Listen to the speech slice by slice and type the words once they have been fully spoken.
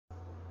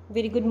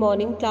Very good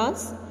morning,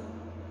 class.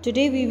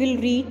 Today we will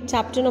read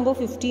chapter number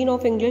 15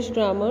 of English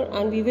grammar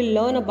and we will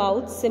learn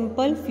about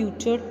simple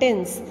future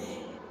tense.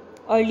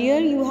 Earlier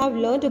you have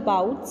learned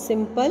about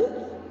simple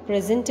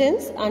present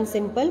tense and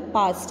simple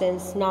past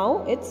tense.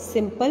 Now it's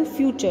simple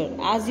future.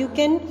 As you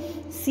can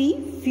see,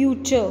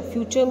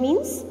 future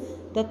means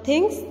the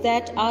things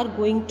that are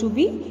going to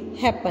be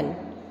happen.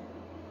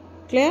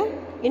 Clear?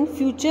 In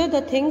future,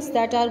 the things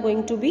that are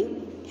going to be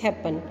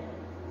happen.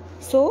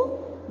 So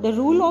the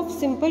rule of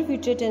simple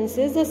future tense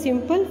is the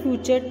simple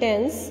future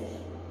tense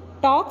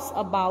talks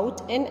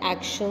about an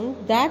action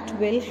that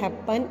will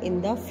happen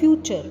in the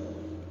future.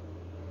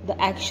 The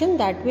action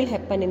that will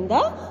happen in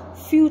the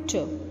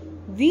future.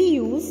 We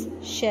use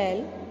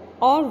shall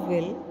or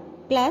will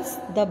plus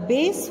the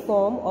base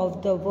form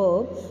of the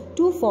verb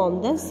to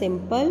form the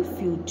simple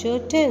future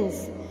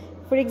tense.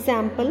 For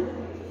example,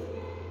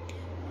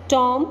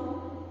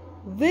 Tom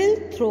will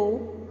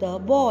throw the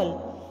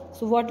ball.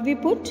 So what we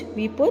put?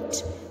 We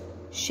put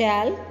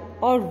shall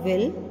or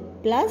will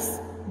plus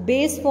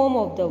base form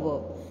of the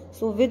verb.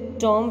 So with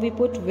Tom we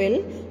put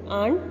will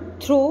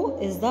and throw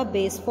is the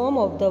base form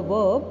of the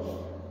verb.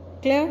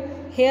 Clear?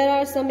 Here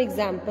are some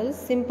examples.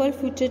 Simple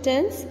future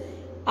tense,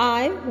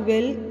 I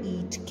will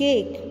eat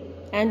cake.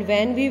 And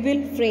when we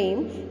will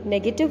frame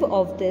negative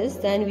of this,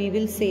 then we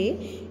will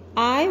say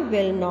I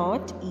will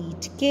not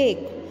eat cake.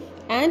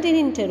 And in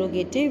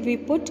interrogative we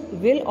put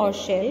will or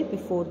shall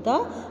before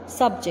the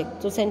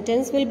subject. So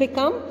sentence will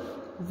become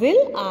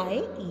will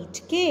I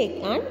eat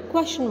cake and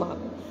question mark.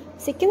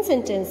 Second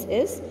sentence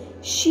is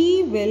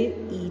she will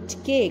eat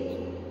cake.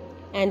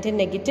 And in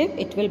negative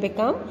it will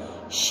become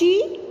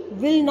she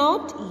will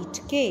not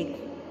eat cake.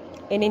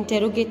 In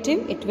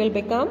interrogative it will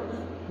become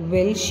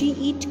will she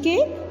eat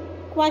cake?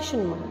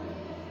 Question mark.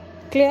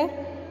 Clear?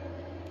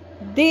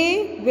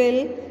 They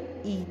will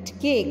eat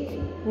cake.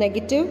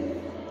 Negative,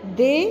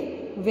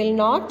 they will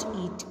not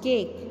eat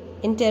cake.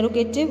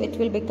 Interrogative it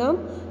will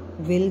become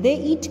will they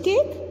eat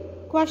cake?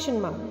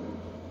 Question mark.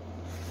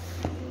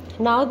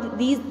 Now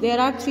there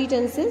are three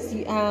tenses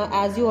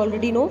as you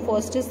already know.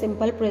 First is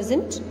simple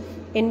present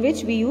in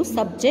which we use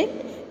subject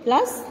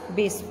plus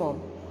base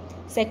form.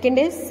 Second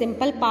is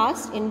simple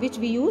past in which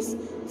we use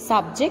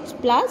subject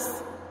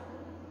plus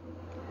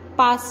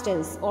past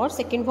tense or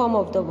second form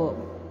of the verb.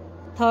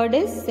 Third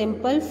is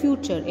simple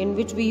future in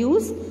which we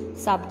use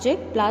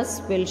subject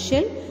plus will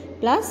shall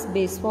plus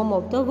base form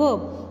of the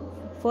verb.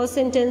 First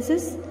sentence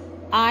is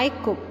I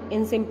cook.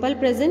 In simple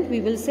present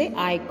we will say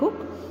I cook.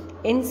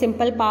 In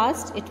simple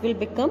past it will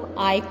become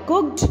I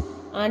cooked.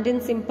 And in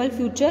simple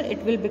future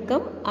it will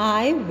become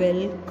I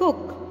will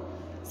cook.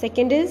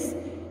 Second is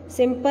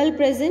simple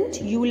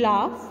present you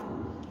laugh.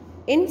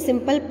 In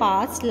simple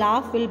past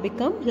laugh will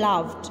become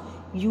laughed.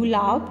 You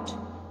laughed.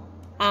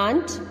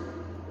 And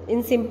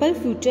in simple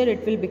future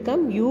it will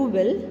become you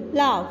will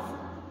laugh.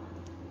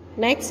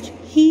 Next,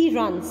 he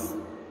runs.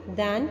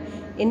 Then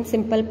in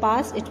simple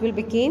past it will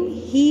become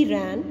he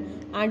ran.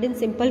 And in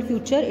simple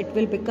future it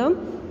will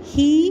become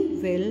he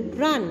will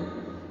run.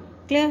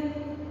 Clear?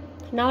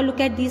 Now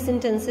look at these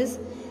sentences.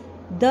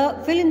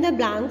 Fill in the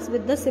blanks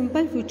with the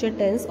simple future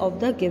tense of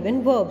the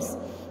given verbs.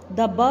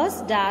 The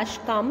bus dash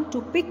come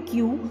to pick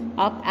you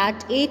up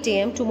at 8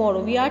 a.m.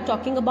 tomorrow. We are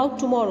talking about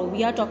tomorrow.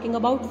 We are talking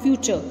about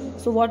future.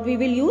 So what we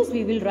will use?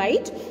 We will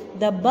write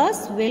the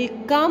bus will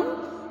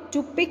come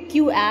to pick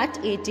you at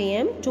 8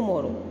 a.m.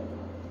 tomorrow.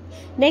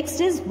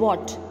 Next is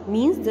what?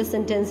 Means the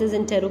sentence is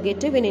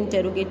interrogative. In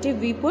interrogative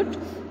we put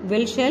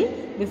will shall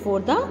before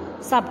the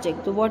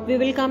subject. So what we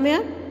will come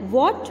here?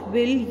 What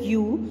will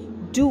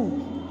you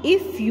do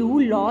if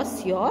you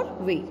lost your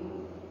way?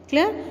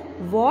 Clear?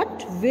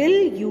 What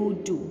will you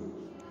do?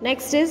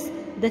 Next is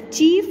the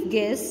chief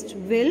guest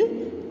will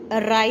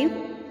arrive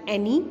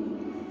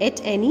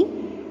at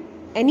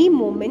any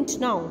moment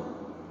now.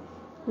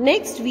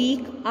 Next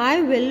week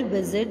I will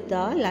visit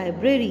the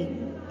library.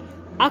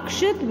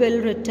 Akshat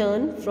will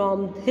return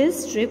from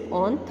his trip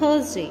on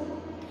Thursday.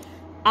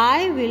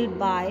 I will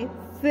buy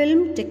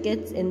film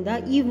tickets in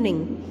the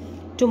evening.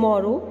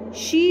 Tomorrow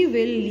she will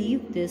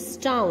leave this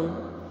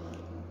town.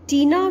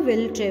 Tina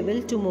will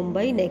travel to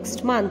Mumbai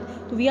next month.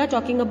 So we are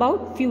talking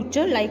about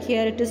future, like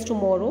here it is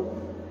tomorrow.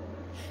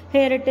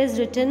 Here it is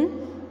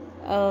written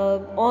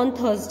on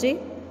Thursday.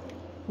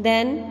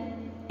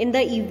 Then in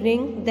the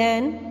evening.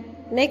 Then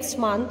next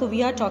month. So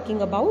we are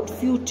talking about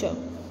future.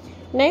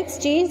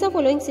 Next, change the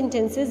following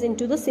sentences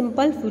into the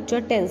simple future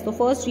tense. So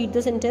first read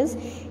the sentence.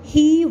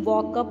 He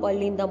woke up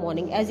early in the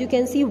morning. As you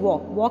can see,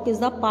 walk. Walk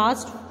is the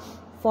past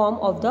form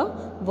of the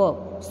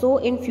verb. So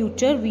in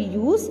future we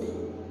use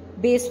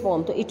base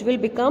form. So it will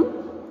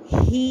become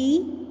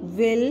he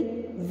will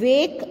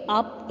wake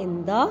up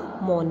in the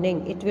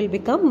morning. It will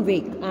become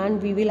wake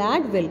and we will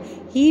add will.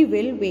 He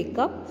will wake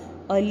up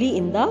early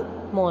in the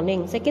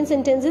morning. Second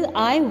sentence is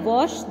I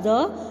watched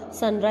the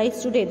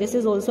sunrise today. This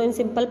is also in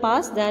simple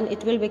past. Then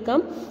it will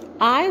become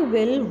I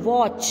will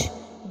watch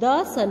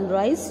the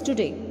sunrise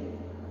today.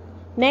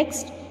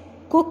 Next,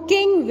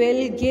 cooking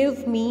will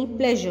give me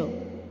pleasure.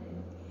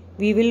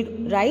 We will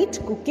write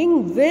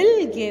cooking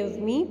will give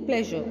me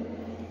pleasure.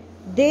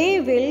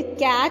 They will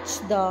catch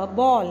the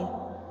ball.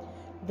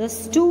 The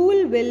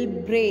stool will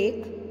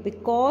break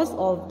because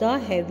of the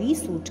heavy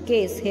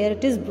suitcase. Here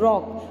it is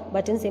broke,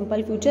 but in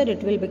simple future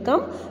it will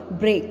become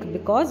break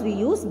because we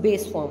use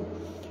base form.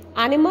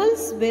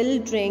 Animals will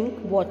drink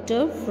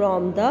water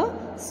from the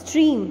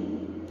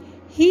stream.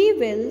 He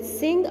will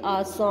sing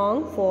a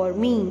song for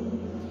me.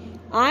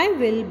 I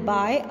will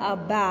buy a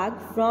bag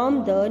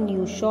from the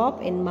new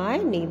shop in my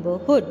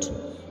neighborhood.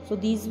 So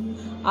these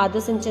are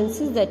the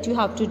sentences that you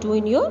have to do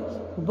in your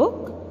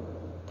book.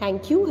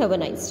 Thank you. Have a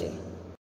nice day.